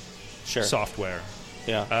new software.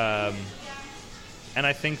 Yeah. And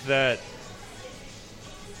I think that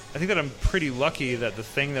I'm pretty lucky that the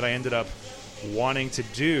thing that I ended up wanting to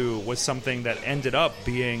do was something that ended up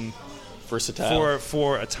being versatile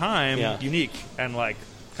for a time, Yeah. unique and like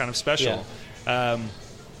kind of special. And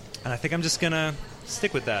I think I'm just gonna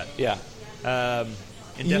stick with that. Yeah.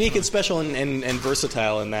 Unique and special and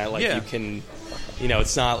versatile in that, like, Yeah. you can, you know,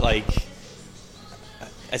 it's not like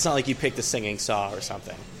you picked a singing saw or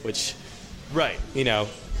something, which, Right. you know,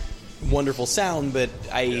 wonderful sound, but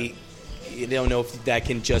I don't know if that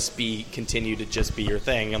can continue to just be your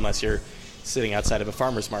thing unless you're sitting outside of a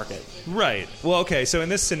farmer's market. Right. Well, okay, so in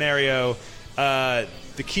this scenario,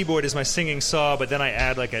 the keyboard is my singing saw, but then I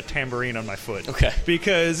add like a tambourine on my foot. Okay.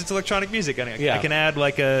 Because it's electronic music, and I can add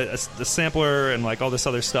like a sampler and like all this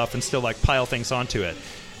other stuff and still like pile things onto it.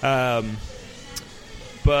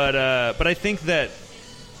 But I think that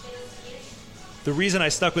the reason I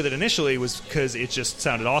stuck with it initially was because it just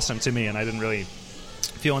sounded awesome to me, and I didn't really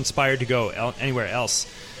feel inspired to go anywhere else.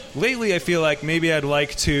 Lately, I feel like maybe I'd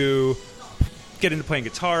like to get into playing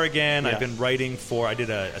guitar again. Yeah. I've been writing I did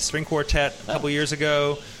a string quartet a couple years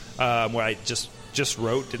ago where I just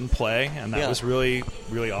wrote, didn't play, and that was really,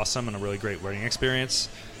 really awesome and a really great learning experience.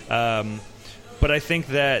 But I think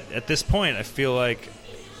that at this point, I feel like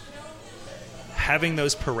having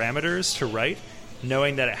those parameters to write,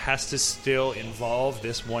 knowing that it has to still involve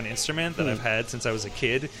this one instrument that I've had since I was a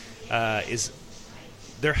kid,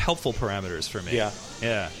 they're helpful parameters for me. Yeah.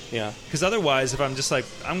 Because otherwise, if I'm just like,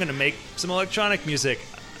 I'm going to make some electronic music,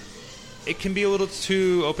 it can be a little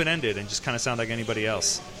too open-ended and just kind of sound like anybody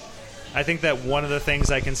else. I think that one of the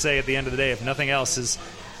things I can say at the end of the day, if nothing else, is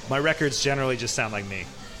my records generally just sound like me.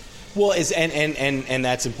 Well, and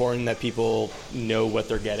that's important that people know what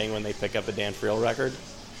they're getting when they pick up a Dan Friel record.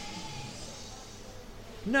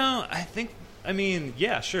 No, I mean,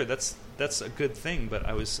 yeah, sure, that's a good thing, but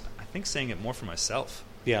I think saying it more for myself.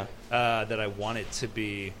 Yeah. That I want it to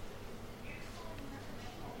be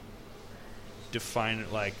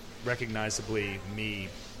recognizably me.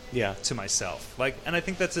 Yeah. To myself, like, and I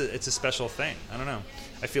think it's a special thing. I don't know.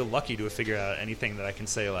 I feel lucky to have figured out anything that I can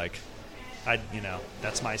say like,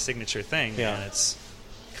 that's my signature thing, and it's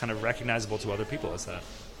kind of recognizable to other people as that.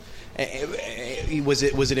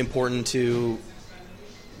 Was it important to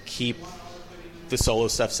keep the solo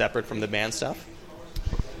stuff separate from the band stuff?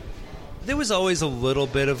 There was always a little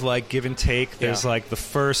bit of like give and take. There's like the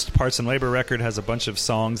first Parts and Labor record has a bunch of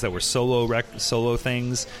songs that were solo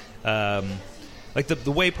things. Like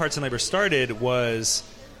the way Parts and Labor started was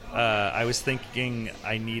I was thinking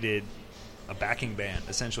I needed a backing band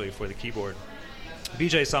essentially for the keyboard.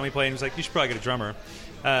 BJ saw me play and was like, "You should probably get a drummer."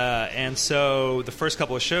 And so the first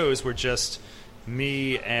couple of shows were just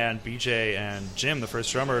me and BJ and Jim, the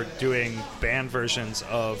first drummer, doing band versions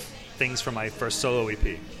of things from my first solo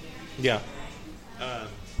EP. Yeah.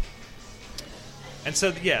 And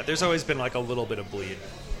so there's always been like a little bit of bleed.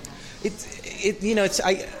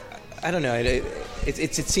 I don't know.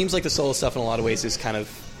 It seems like the solo stuff in a lot of ways is kind of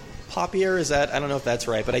poppier. Is that, I don't know if that's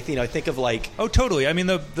right, but I think of like, oh, totally. I mean,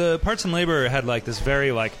 the Parts and Labor had like this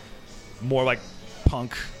very like more like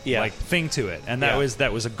punk like thing to it, and that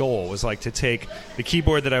was a goal, was like to take the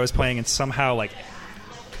keyboard that I was playing and somehow like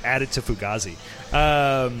add it to Fugazi.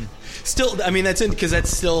 Still, I mean, because that's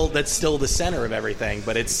still the center of everything,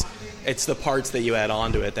 but it's the parts that you add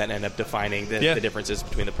onto it that end up defining the differences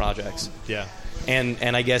between the projects. Yeah.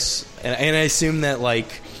 And I guess and I assume that like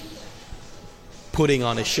putting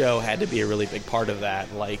on a show had to be a really big part of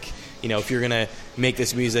that. Like, you know, if you're gonna make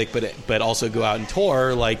this music but also go out and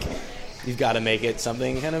tour, like, you've got to make it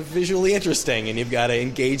something kind of visually interesting, and you've got to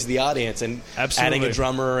engage the audience. And Absolutely. Adding a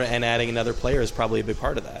drummer and adding another player is probably a big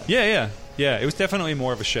part of that. Yeah. It was definitely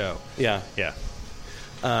more of a show. Yeah.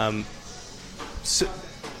 So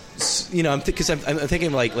you know, because I'm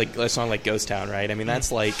thinking like a song like Ghost Town, right? I mean,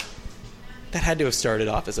 that's like, that had to have started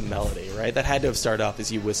off as a melody, right? That had to have started off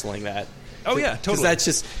as you whistling that. Oh yeah, totally. Because that's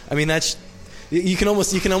just, I mean, that's, you can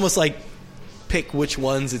almost like pick which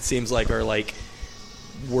ones it seems like are like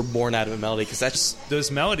were born out of a melody, because that's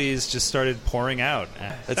those melodies just started pouring out.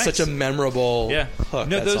 That's such a memorable hook.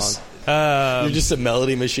 No, that those song. You're just a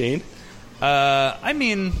melody machine. I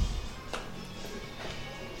mean,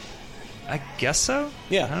 I guess so.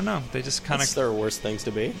 Yeah, I don't know. They just kind of. That's their worst things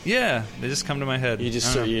to be. Yeah, they just come to my head. You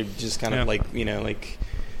just kind of like, you know, like,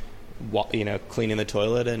 cleaning the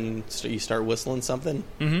toilet and you start whistling something.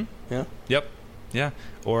 Mm-hmm. Yeah. Yep. Yeah.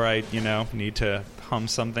 Or I, need to hum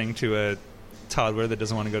something to a toddler that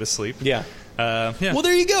doesn't want to go to sleep. Yeah. Yeah. Well,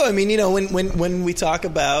 there you go. I mean, when we talk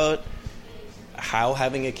about how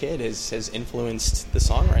having a kid has influenced the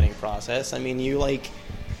songwriting process, I mean,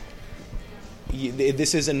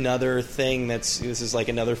 this is another thing this is like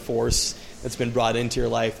another force that's been brought into your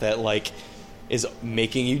life that, like, is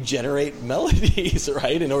making you generate melodies,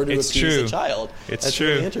 right, in order to appease a child. That's true.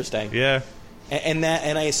 Really interesting. Yeah. And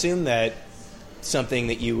I assume that something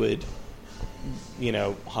that you would,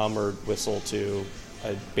 hum or whistle to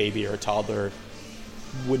a baby or a toddler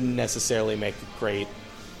wouldn't necessarily make a great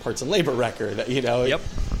Parts and Labor record. Yep.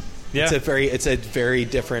 Yeah. It's a very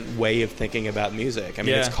different way of thinking about music. I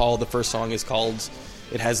mean, the first song is called.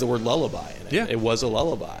 It has the word lullaby in it. Yeah. It was a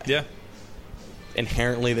lullaby. Yeah.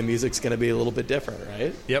 Inherently, the music's going to be a little bit different,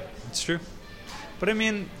 right? Yep, it's true. But I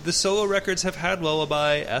mean, the solo records have had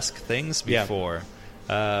lullaby-esque things before.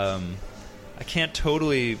 Yeah. I can't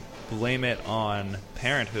totally blame it on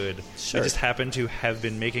Parenthood. Sure. I just happen to have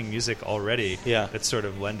been making music already that sort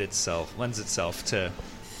of lends itself to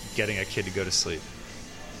getting a kid to go to sleep.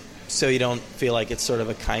 So you don't feel like it's sort of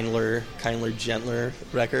a kindler, gentler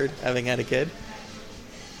record, having had a kid?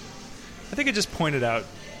 I think it just pointed out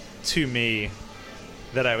to me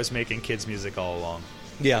that I was making kids' music all along.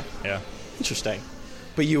 Yeah. Yeah. Interesting.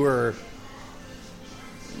 But you were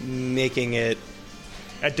making it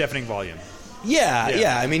at deafening volume.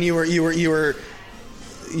 Yeah. I mean, you were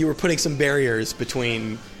putting some barriers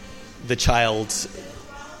between the child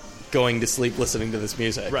going to sleep listening to this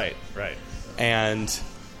music. Right. And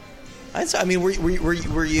I mean, were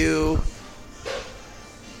you?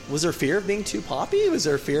 Was there fear of being too poppy? Was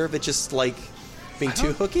there fear of it just like being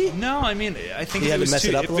too hooky? No, I mean, I think you had to mess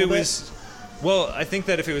it up a little bit. Well, I think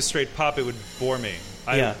that if it was straight pop, it would bore me.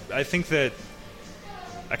 I think that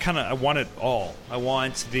I want it all. I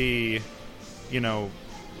want the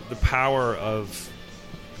power of,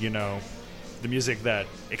 the music that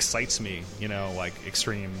excites me, like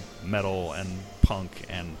extreme metal and punk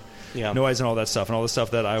and noise and all that stuff, and all the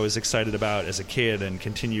stuff that I was excited about as a kid and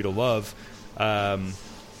continue to love.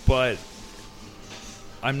 But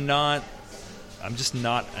I'm just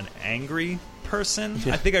not an angry person.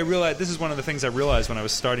 Yeah. I think I realized, this is one of the things I realized when I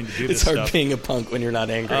was starting to do this stuff. It's hard being a punk when you're not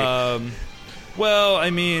angry. Well, I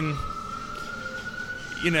mean,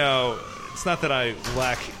 it's not that I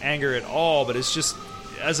lack anger at all, but it's just,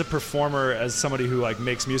 as a performer, as somebody who like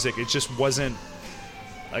makes music, it just wasn't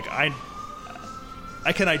like I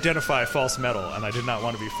can identify false metal, and I did not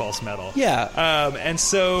want to be false metal. Yeah. And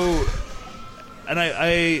so, and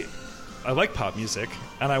I like pop music,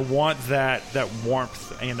 and I want that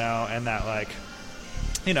warmth, and that like,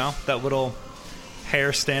 that little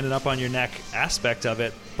hair standing up on your neck aspect of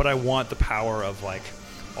it, but I want the power of like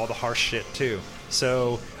all the harsh shit too.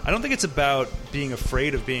 So I don't think it's about being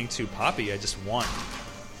afraid of being too poppy. I just want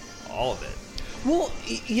all of it. Well,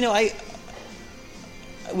 I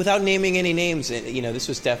without naming any names, this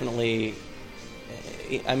was definitely,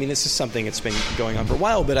 I mean, this is something that's been going on for a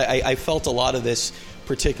while, but I felt a lot of this,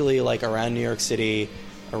 particularly like around New York City,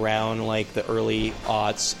 around like the early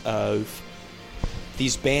aughts, of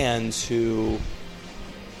these bands who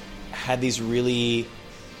had these really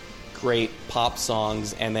great pop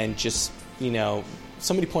songs, and then just,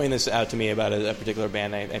 somebody pointed this out to me about a particular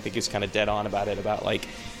band. I think he was kind of dead on about it, about like,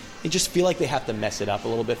 they just feel like they have to mess it up a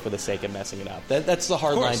little bit for the sake of messing it up. That's the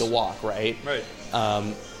hard line to walk, right? Right.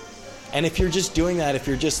 And if you're just doing that, if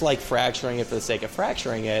you're just like fracturing it for the sake of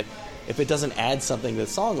fracturing it, if it doesn't add something to the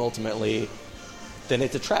song ultimately, then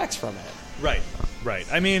it detracts from it. Right.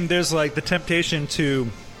 I mean, there's like the temptation to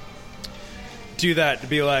do that, to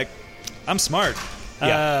be like, I'm smart.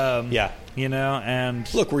 Yeah.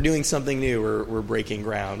 And look, we're doing something new. We're breaking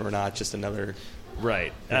ground. We're not just another.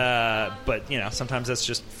 Right. But, sometimes that's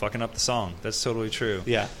just fucking up the song. That's totally true.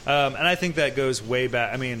 Yeah. And I think that goes way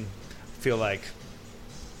back. I mean, I feel like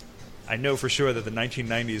I know for sure that the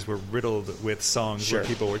 1990s were riddled with songs where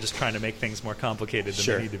people were just trying to make things more complicated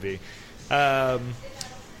than they need to be.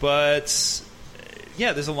 But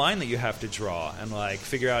yeah, there's a line that you have to draw and like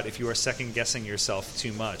figure out if you are second guessing yourself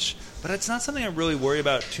too much. But it's not something I really worry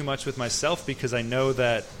about too much with myself, because I know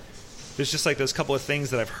that there's just like those couple of things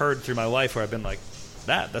that I've heard through my life where I've been like,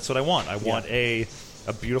 that's what I want. I want a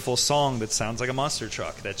beautiful song that sounds like a monster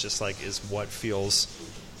truck. That just like is what feels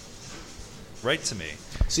right to me.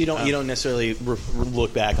 So you don't necessarily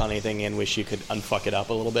look back on anything and wish you could unfuck it up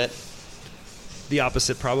a little bit? The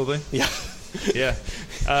opposite, probably. Yeah. Yeah.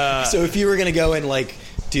 So if you were going to go and like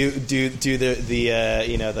do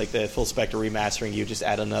the like the full spectrum remastering, you just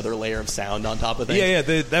add another layer of sound on top of things? Yeah.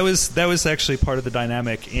 That was actually part of the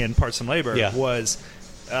dynamic in Parts and Labor. Yeah. Was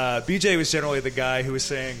BJ was generally the guy who was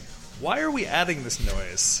saying, why are we adding this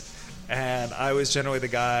noise? And I was generally the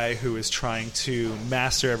guy who was trying to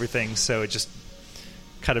master everything, so it just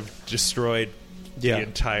kind of destroyed the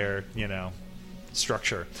entire,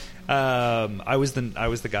 structure. I was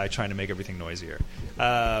the guy trying to make everything noisier.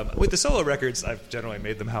 With the solo records, I've generally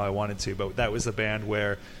made them how I wanted to, but that was the band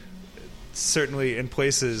where certainly in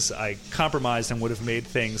places I compromised and would have made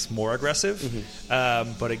things more aggressive.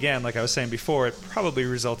 But again, like I was saying before, it probably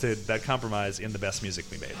resulted, that compromise, in the best music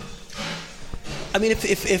we made. I mean,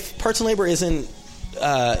 if Parts and Labor isn't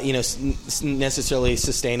necessarily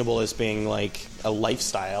sustainable as being like a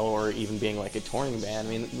lifestyle or even being like a touring band,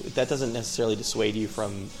 I mean, that doesn't necessarily dissuade you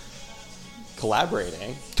from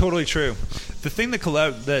collaborating. Totally true. The thing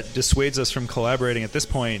that dissuades us from collaborating at this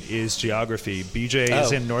point is geography. BJ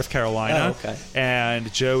is in North Carolina,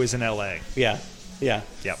 and Joe is in LA. Yeah. Yep.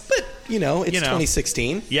 But it's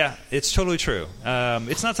 2016. Yeah, it's totally true.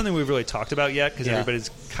 It's not something we've really talked about yet because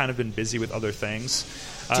everybody's kind of been busy with other things.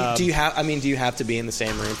 Do you have to be in the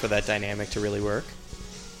same room for that dynamic to really work?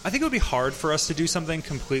 I think it would be hard for us to do something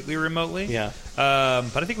completely remotely. Yeah.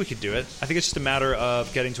 But I think we could do it. I think it's just a matter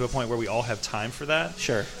of getting to a point where we all have time for that.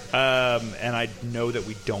 Sure. And I know that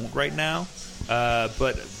we don't right now.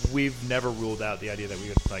 But we've never ruled out the idea that we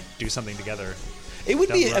would like do something together. It would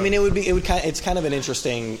be. I mean, it's kind of an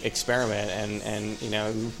interesting experiment,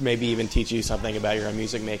 and maybe even teach you something about your own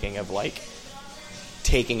music making of like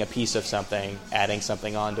taking a piece of something, adding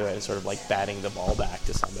something onto it, and sort of like batting the ball back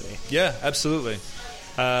to somebody. Yeah, absolutely.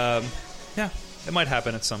 It might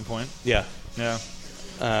happen at some point. Yeah. Yeah.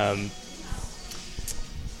 All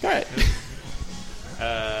right.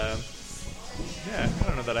 I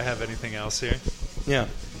don't know that I have anything else here. Yeah.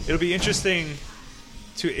 It'll be interesting.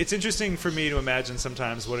 It's interesting for me to imagine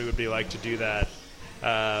sometimes what it would be like to do that.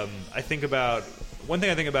 One thing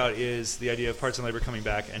I think about is the idea of Parts and Labor coming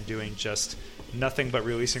back and doing just nothing but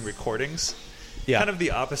releasing recordings. Yeah. Kind of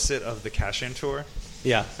the opposite of the cash-in tour.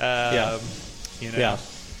 Yeah. Yeah.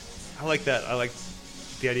 I like that. I like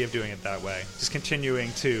the idea of doing it that way. Just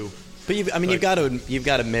continuing to. But you've got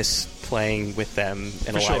to miss playing with them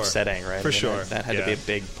in a live setting, right? For sure. That had to be a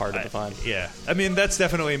big part of the fun. Yeah. I mean, that's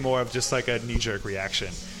definitely more of just like a knee-jerk reaction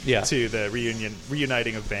to the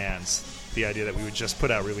reuniting of bands. The idea that we would just put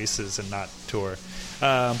out releases and not tour.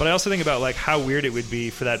 But I also think about like how weird it would be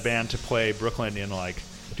for that band to play Brooklyn in like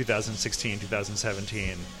 2016,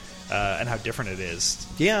 2017. And how different it is.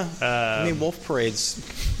 Yeah. I mean, Wolf Parade's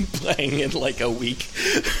playing in like a week.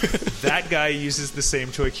 That guy uses the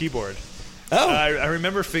same toy keyboard. Oh. I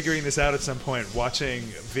remember figuring this out at some point, watching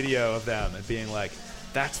video of them and being like,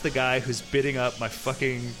 that's the guy who's bidding up my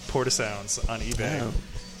fucking Portasounds on eBay. Oh.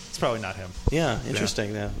 It's probably not him. Yeah,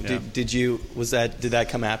 interesting though. Yeah. Did that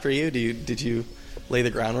come after you? Did you lay the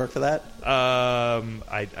groundwork for that?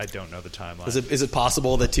 I don't know the timeline. Is it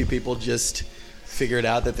possible that two people just figured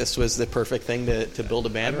out that this was the perfect thing to build a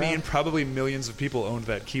band around? I mean, probably millions of people owned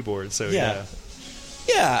that keyboard, so yeah.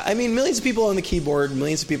 Yeah, I mean, millions of people own the keyboard,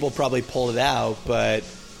 millions of people probably pulled it out, but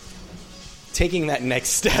taking that next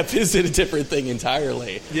step is a different thing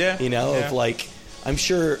entirely. Yeah. Of like, I'm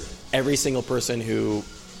sure every single person who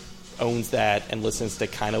owns that and listens to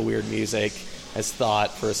kind of weird music has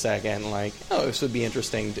thought for a second, like, oh, this would be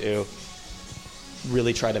interesting to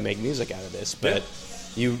really try to make music out of this, but... Yeah.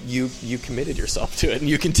 You committed yourself to it, and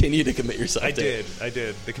you continue to commit yourself to it. I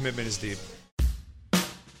did. The commitment is deep.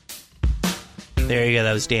 There you go.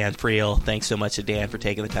 That was Dan Friel. Thanks so much to Dan for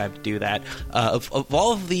taking the time to do that. Of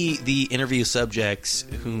all of the interview subjects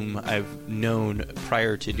whom I've known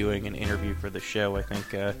prior to doing an interview for the show, I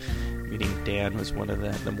think meeting Dan was one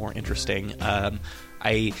of the more interesting.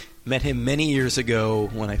 I met him many years ago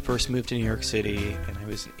when I first moved to New York City, and I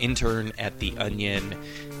was an intern at The Onion,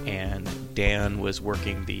 and Dan was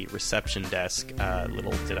working the reception desk.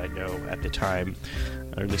 Little did I know at the time,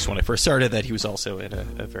 or at least when I first started, that he was also in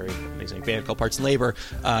a very amazing band called Parts and Labor.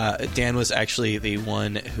 Dan was actually the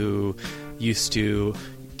one who used to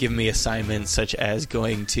give me assignments such as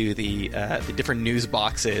going to the different news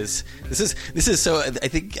boxes. This is so. I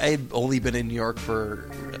think I had only been in New York for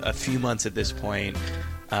a few months at this point,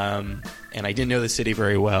 and I didn't know the city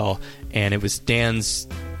very well. And it was Dan's,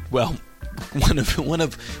 well, one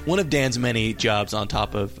of Dan's many jobs on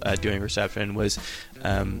top of doing reception was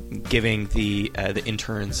giving the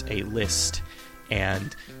interns a list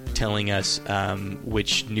and telling us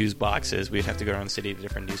which news boxes. We'd have to go around the city to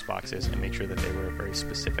different news boxes and make sure that they were a very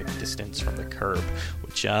specific distance from the curb,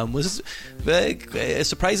 which was a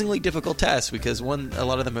surprisingly difficult task because, one, a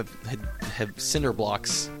lot of them have cinder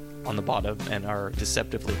blocks on the bottom and are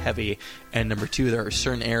deceptively heavy, and number two, there are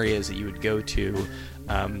certain areas that you would go to,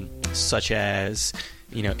 such as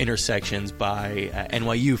intersections by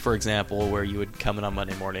NYU, for example, where you would come in on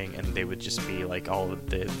Monday morning and they would just be like all of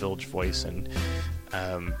the Village Voice and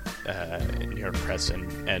New York Press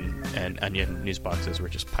and Onion news boxes were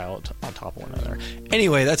just piled on top of one another.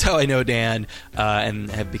 Anyway, that's how I know Dan, and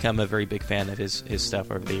have become a very big fan of his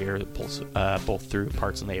stuff over the years, both through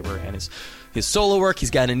Parts and Labor and his solo work.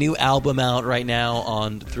 He's got a new album out right now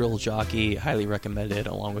on Thrill Jockey. Highly recommended,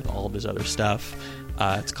 along with all of his other stuff.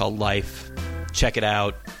 It's called Life. Check it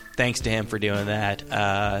out. Thanks to him for doing that.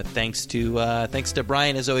 Thanks to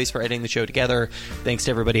Brian, as always, for editing the show together. Thanks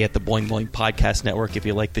to everybody at the Boing Boing Podcast Network. If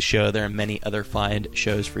you like the show, there are many other fine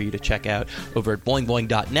shows for you to check out over at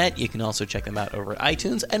boingboing.net. You can also check them out over at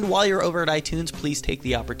iTunes. And while you're over at iTunes, please take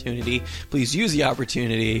the opportunity, please use the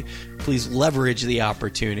opportunity, please leverage the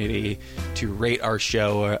opportunity to rate our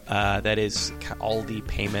show. That is all the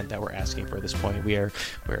payment that we're asking for at this point. We're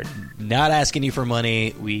not asking you for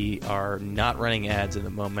money. We are not running ads at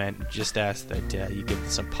the moment. Just ask that you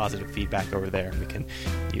give some positive feedback over there, and we can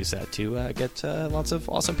use that to get lots of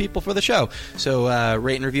awesome people for the show. So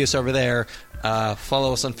rate and review us over there.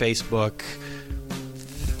 Follow us on Facebook. I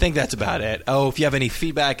think that's about it. Oh, if you have any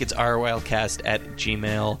feedback, it's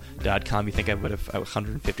rylcast@gmail.com. You think I would have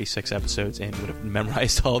 156 episodes and would have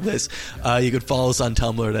memorized all of this? You could follow us on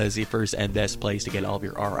Tumblr. That is the first and best place to get all of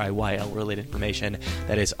your RIYL related information.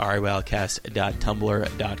 That is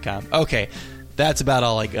rylcast.tumblr.com. Okay, that's about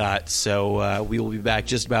all I got. So we will be back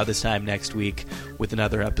just about this time next week with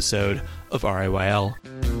another episode of RIYL.